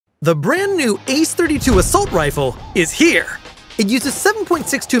The brand new Ace-32 assault rifle is here! It uses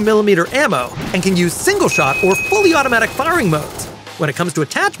 7.62mm ammo and can use single-shot or fully automatic firing modes. When it comes to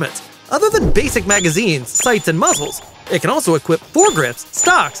attachments, other than basic magazines, sights, and muzzles, it can also equip foregrips,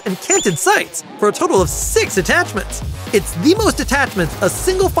 stocks, and canted sights for a total of 6 attachments. It's the most attachments a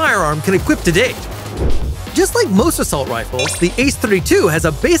single firearm can equip to date. Just like most assault rifles, the Ace-32 has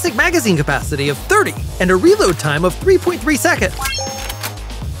a basic magazine capacity of 30 and a reload time of 3.3 seconds.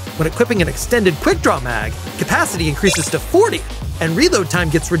 When equipping an extended quick-draw mag, capacity increases to 40, and reload time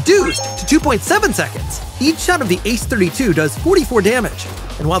gets reduced to 2.7 seconds. Each shot of the Ace-32 does 44 damage,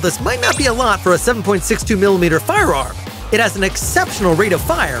 and while this might not be a lot for a 7.62mm firearm, it has an exceptional rate of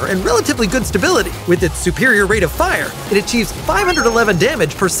fire and relatively good stability. With its superior rate of fire, it achieves 511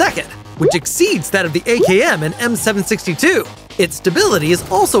 damage per second, which exceeds that of the AKM and M762. Its stability is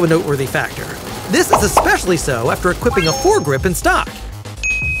also a noteworthy factor. This is especially so after equipping a foregrip in stock.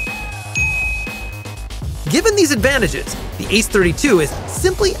 Given these advantages, the Ace-32 is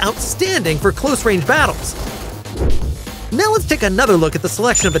simply outstanding for close-range battles. Now let's take another look at the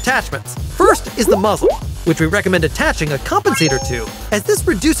selection of attachments. First is the muzzle, which we recommend attaching a compensator to, as this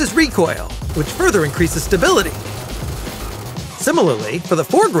reduces recoil, which further increases stability. Similarly, for the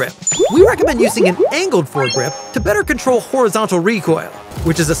foregrip, we recommend using an angled foregrip to better control horizontal recoil,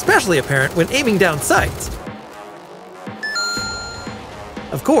 which is especially apparent when aiming down sights.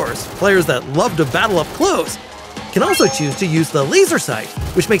 Of course, players that love to battle up close can also choose to use the laser sight,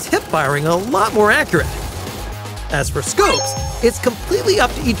 which makes hip firing a lot more accurate. As for scopes, it's completely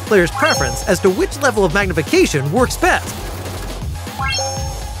up to each player's preference as to which level of magnification works best.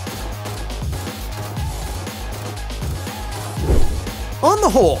 On the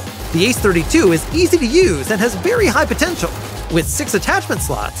whole, the Ace-32 is easy to use and has very high potential. With 6 attachment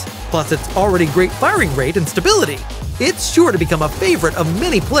slots, plus its already great firing rate and stability, it's sure to become a favorite of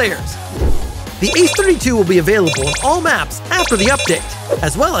many players. The Ace-32 will be available on all maps after the update,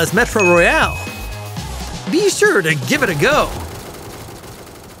 as well as Metro Royale. Be sure to give it a go!